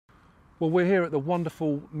Well, we're here at the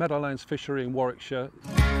wonderful Meadowlands Fishery in Warwickshire.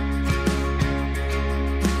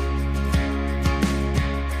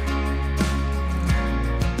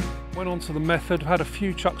 Went on to the method, had a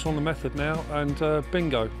few chucks on the method now, and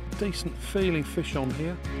bingo, decent feeling fish on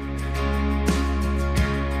here.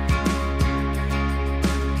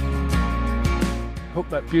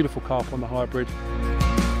 Hooked that beautiful carp on the hybrid.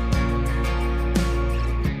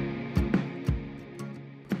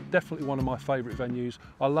 Definitely one of my favourite venues.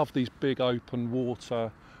 I love these big open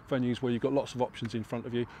water venues where you've got lots of options in front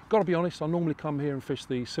of you. Got to be honest, I normally come here and fish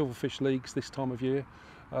the silverfish leagues this time of year.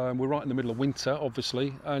 We're right in the middle of winter,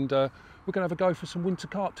 obviously, and we're going to have a go for some winter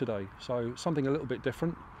carp today, so something a little bit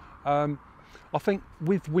different. I think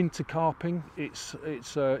with winter carping, it's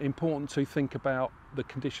important to think about the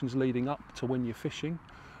conditions leading up to when you're fishing.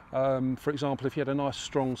 For example, if you had a nice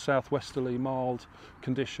strong southwesterly mild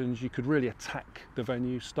conditions, you could really attack the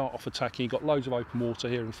venue, start off attacking. You've got loads of open water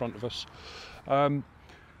here in front of us.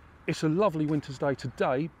 It's a lovely winter's day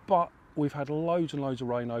today, but we've had loads and loads of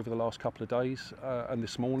rain over the last couple of days and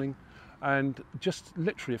this morning, and just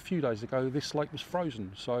literally a few days ago this lake was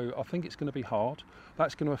frozen, so I think it's going to be hard.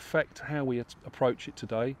 That's going to affect how we approach it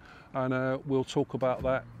today, and we'll talk about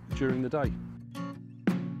that during the day.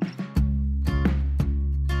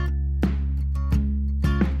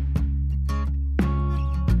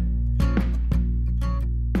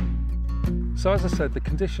 So as I said, the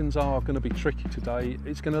conditions are going to be tricky today.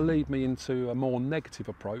 It's going to lead me into a more negative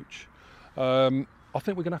approach. I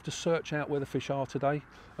think we're going to have to search out where the fish are today.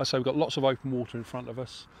 As I say, we've got lots of open water in front of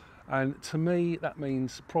us, and to me that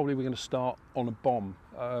means probably we're going to start on a bomb.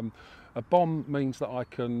 A bomb means that I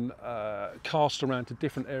can cast around to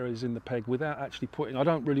different areas in the peg without actually putting, I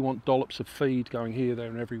don't really want dollops of feed going here,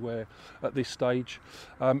 there and everywhere at this stage.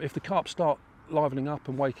 If the carp start livening up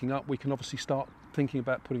and waking up, we can obviously start thinking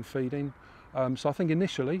about putting feed in. So I think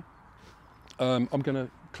initially I'm going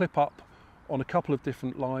to clip up on a couple of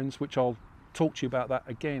different lines, which I'll talk to you about that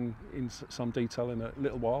again in some detail in a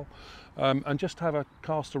little while, and just have a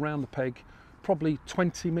cast around the peg, probably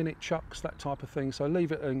 20-minute chucks, that type of thing. So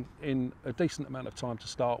leave it in a decent amount of time to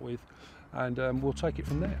start with, and we'll take it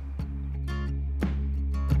from there.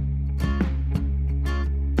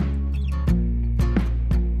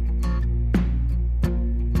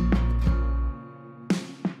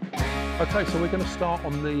 Okay, so we're going to start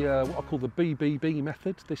on the what I call the BBB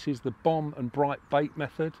method. This is the bomb and bright bait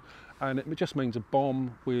method, and it just means a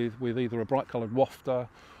bomb with either a bright coloured wafter,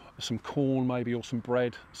 some corn maybe, or some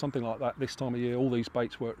bread, something like that. This time of year, all these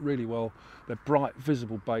baits work really well. They're bright,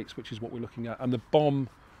 visible baits, which is what we're looking at. And the bomb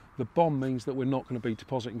means that we're not going to be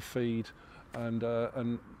depositing feed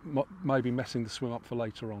and maybe messing the swim up for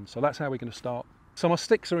later on. So that's how we're going to start. So my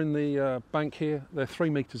sticks are in the bank here. They're 3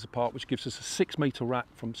 metres apart, which gives us a 6-metre wrap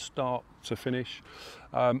from start to finish.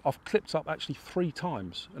 I've clipped up actually 3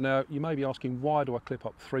 times. Now you may be asking, why do I clip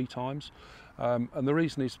up 3 times? And the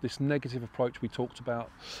reason is this negative approach we talked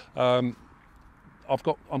about. I'm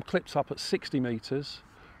clipped up at 60 metres,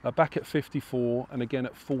 back at 54, and again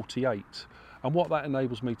at 48. And what that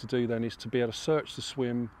enables me to do then is to be able to search the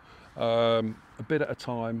swim a bit at a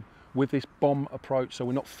time, with this bomb approach, so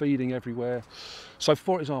we're not feeding everywhere. So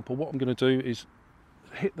for example, what I'm going to do is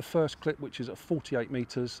hit the first clip, which is at 48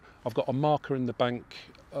 metres. I've got a marker in the bank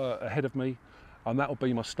ahead of me, and that will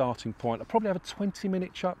be my starting point. I'll probably have a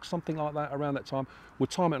 20-minute chuck, something like that, around that time. We'll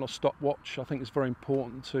time it on a stopwatch. I think it's very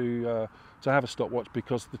important to have a stopwatch,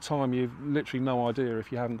 because the time, you've literally no idea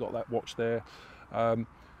if you haven't got that watch there.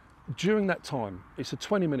 During that time, it's a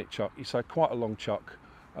 20-minute chuck, so quite a long chuck.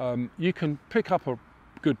 You can pick up a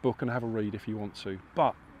good book and have a read if you want to,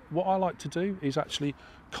 but what I like to do is actually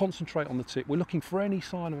concentrate on the tip. We're looking for any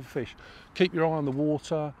sign of a fish. Keep your eye on the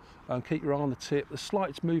water and keep your eye on the tip. The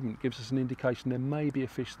slightest movement gives us an indication there may be a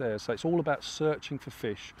fish there, so it's all about searching for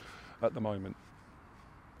fish at the moment.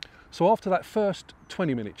 So after that first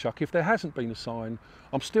 20-minute chuck, if there hasn't been a sign,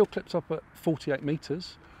 I'm still clipped up at 48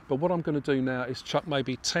 metres, but what I'm going to do now is chuck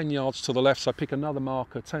maybe 10 yards to the left, so pick another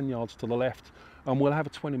marker 10 yards to the left, and we'll have a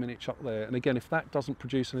 20-minute chuck there. And again, if that doesn't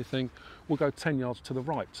produce anything, we'll go 10 yards to the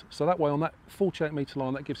right. So that way, on that 48-metre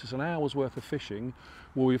line, that gives us an hour's worth of fishing,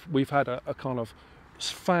 where we've had a kind of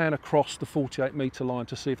fan across the 48-metre line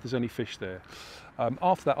to see if there's any fish there.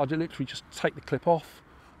 After that, I literally just take the clip off.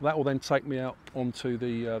 That will then take me out onto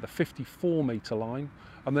the 54-metre line,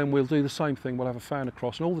 and then we'll do the same thing. We'll have a fan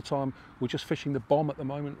across, and all the time we're just fishing the bomb at the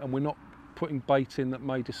moment, and we're not putting bait in that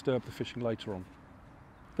may disturb the fishing later on.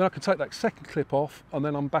 Then I can take that second clip off, and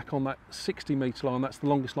then I'm back on that 60-metre line. That's the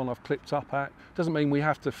longest line I've clipped up at. Doesn't mean we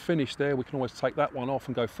have to finish there. We can always take that one off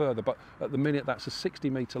and go further, but at the minute that's a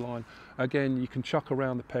 60-metre line. Again, you can chuck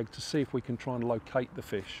around the peg to see if we can try and locate the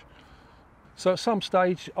fish. So at some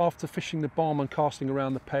stage after fishing the bomb and casting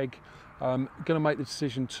around the peg, I'm going to make the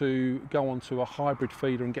decision to go onto a hybrid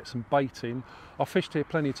feeder and get some bait in. I've fished here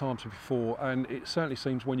plenty of times before, and it certainly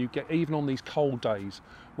seems when you get, even on these cold days,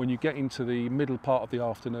 when you get into the middle part of the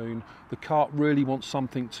afternoon, the carp really wants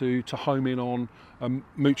something to home in on and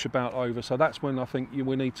mooch about over. So that's when I think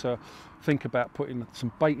we need to think about putting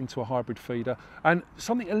some bait into a hybrid feeder, and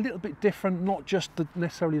something a little bit different, not just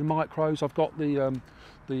necessarily the micros. I've got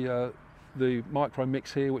the micro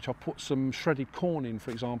mix here, which I'll put some shredded corn in,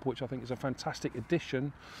 for example, which I think is a fantastic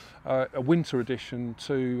addition, a winter addition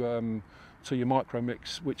to your micro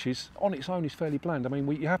mix, which is on its own is fairly bland. I mean,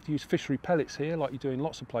 you have to use fishery pellets here, like you do in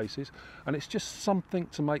lots of places, and it's just something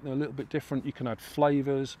to make them a little bit different. You can add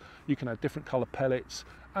flavours, you can add different colour pellets,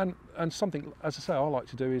 and something, as I say, I like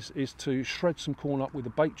to do is to shred some corn up with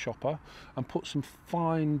a bait chopper and put some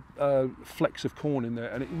fine flecks of corn in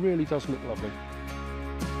there, and it really does look lovely.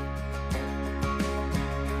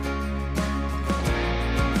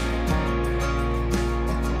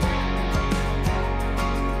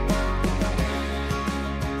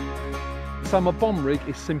 So my bomb rig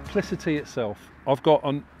is simplicity itself. I've got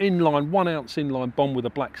an inline, 1 ounce inline bomb with a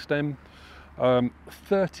black stem,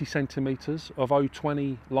 30 centimetres of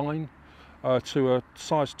 020 line to a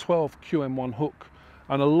size 12 QM1 hook,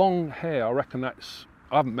 and a long hair. I reckon that's,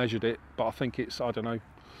 I haven't measured it, but I think it's, I don't know,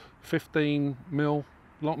 15 mil,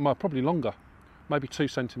 long, probably longer, maybe 2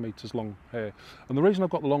 centimetres long hair. And the reason I've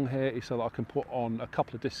got the long hair is so that I can put on a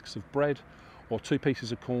couple of discs of bread or 2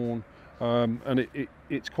 pieces of corn. And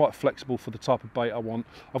it's quite flexible for the type of bait I want.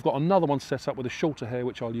 I've got another one set up with a shorter hair,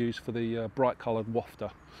 which I'll use for the bright coloured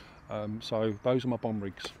wafter. So those are my bomb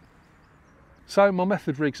rigs. So my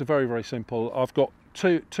method rigs are very, very simple. I've got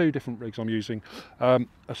two different rigs I'm using. A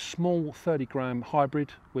small 30-gram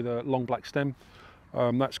hybrid with a long black stem.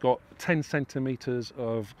 That's got 10 centimetres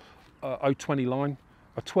of 020 line,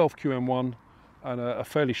 a 12 QM1, and a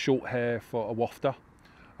fairly short hair for a wafter.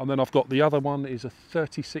 And then I've got the other one is a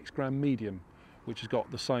 36-gram medium, which has got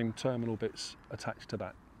the same terminal bits attached to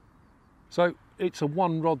that. So it's a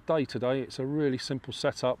 1 rod day today. It's a really simple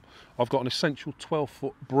setup. I've got an essential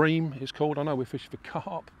 12-foot bream, it's called. I know we're fishing for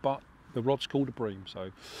carp, but the rod's called a bream. So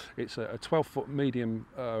it's a 12-foot medium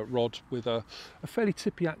rod with a fairly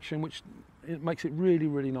tippy action, which it makes it really,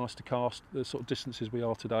 really nice to cast the sort of distances we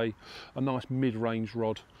are today. A nice mid-range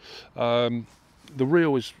rod. The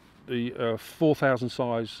reel is the 4000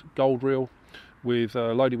 size gold reel with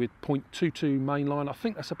loaded with 0.22 main line. I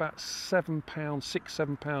think that's about 7 pound,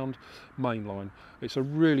 6-7 pound main line. It's a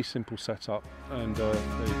really simple setup, and there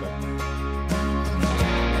you go.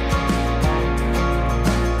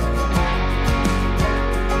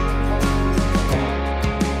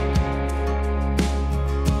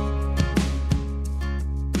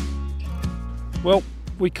 Well,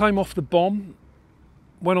 we came off the bomb,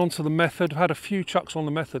 went on to the method, had a few chucks on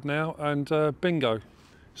the method now, and bingo,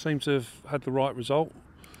 seems to have had the right result.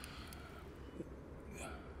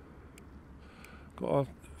 Got a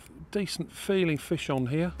decent feeling fish on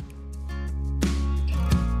here.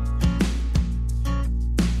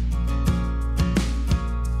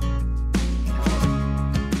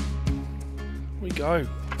 There we go,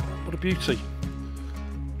 what a beauty.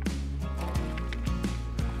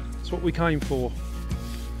 That's what we came for.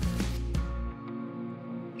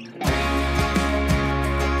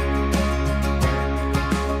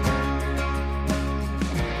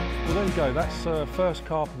 There you go, that's first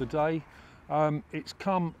carp of the day. It's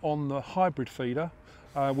come on the hybrid feeder.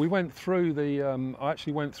 We went through the, I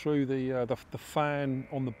actually went through the fan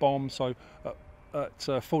on the bomb, so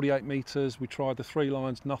at 48 metres we tried the 3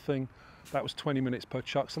 lines, nothing. That was 20 minutes per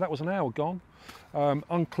chuck, so that was an hour gone.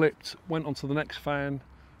 Unclipped, went on to the next fan,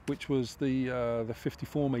 which was the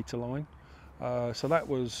 54 metre line. So that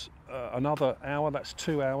was another hour, that's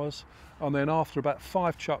 2 hours. And then after about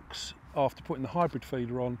 5 chucks, after putting the hybrid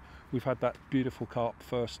feeder on, we've had that beautiful carp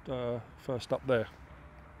first up there.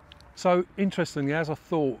 So interestingly, as I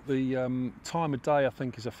thought, the time of day I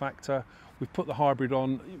think is a factor. We've put the hybrid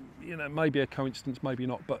on, you know, maybe a coincidence, maybe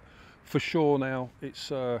not, but for sure now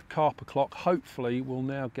it's carp o'clock. Hopefully we'll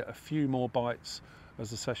now get a few more bites as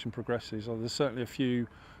the session progresses. There's certainly a few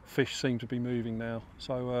fish seem to be moving now.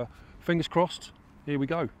 So fingers crossed, here we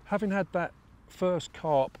go. Having had that first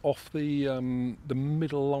carp off the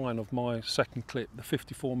middle line of my second clip, the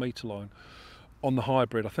 54 metre line on the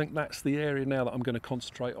hybrid, I think that's the area now that I'm going to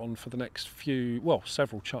concentrate on for the next few, well,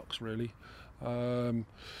 several chucks really.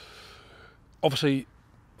 Obviously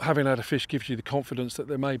having had a fish gives you the confidence that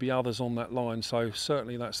there may be others on that line, so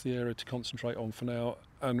certainly that's the area to concentrate on for now.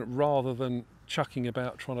 And rather than chucking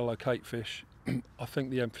about trying to locate fish, I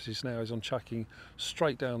think the emphasis now is on chucking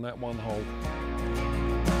straight down that one hole.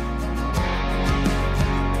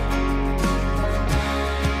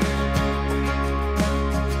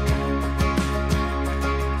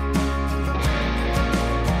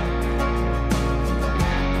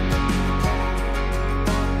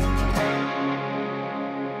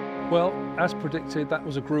 Well, as predicted, that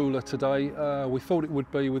was a grueler today. We thought it would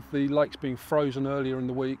be, with the lakes being frozen earlier in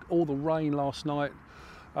the week, all the rain last night.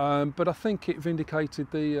 But I think it vindicated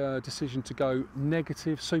the decision to go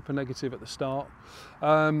negative, super negative at the start.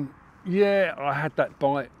 Yeah, I had that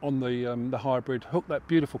bite on the hybrid, hooked that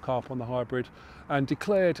beautiful carp on the hybrid, and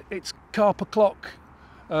declared it's carp o'clock.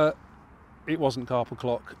 It wasn't carp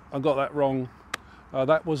o'clock. I got that wrong.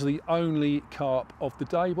 That was the only carp of the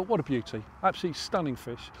day, but what a beauty. Absolutely stunning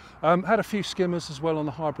fish. Had a few skimmers as well on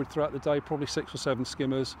the hybrid throughout the day, probably 6 or 7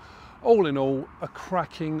 skimmers. All in all, a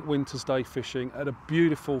cracking winter's day fishing at a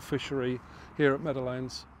beautiful fishery here at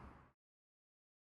Meadowlands.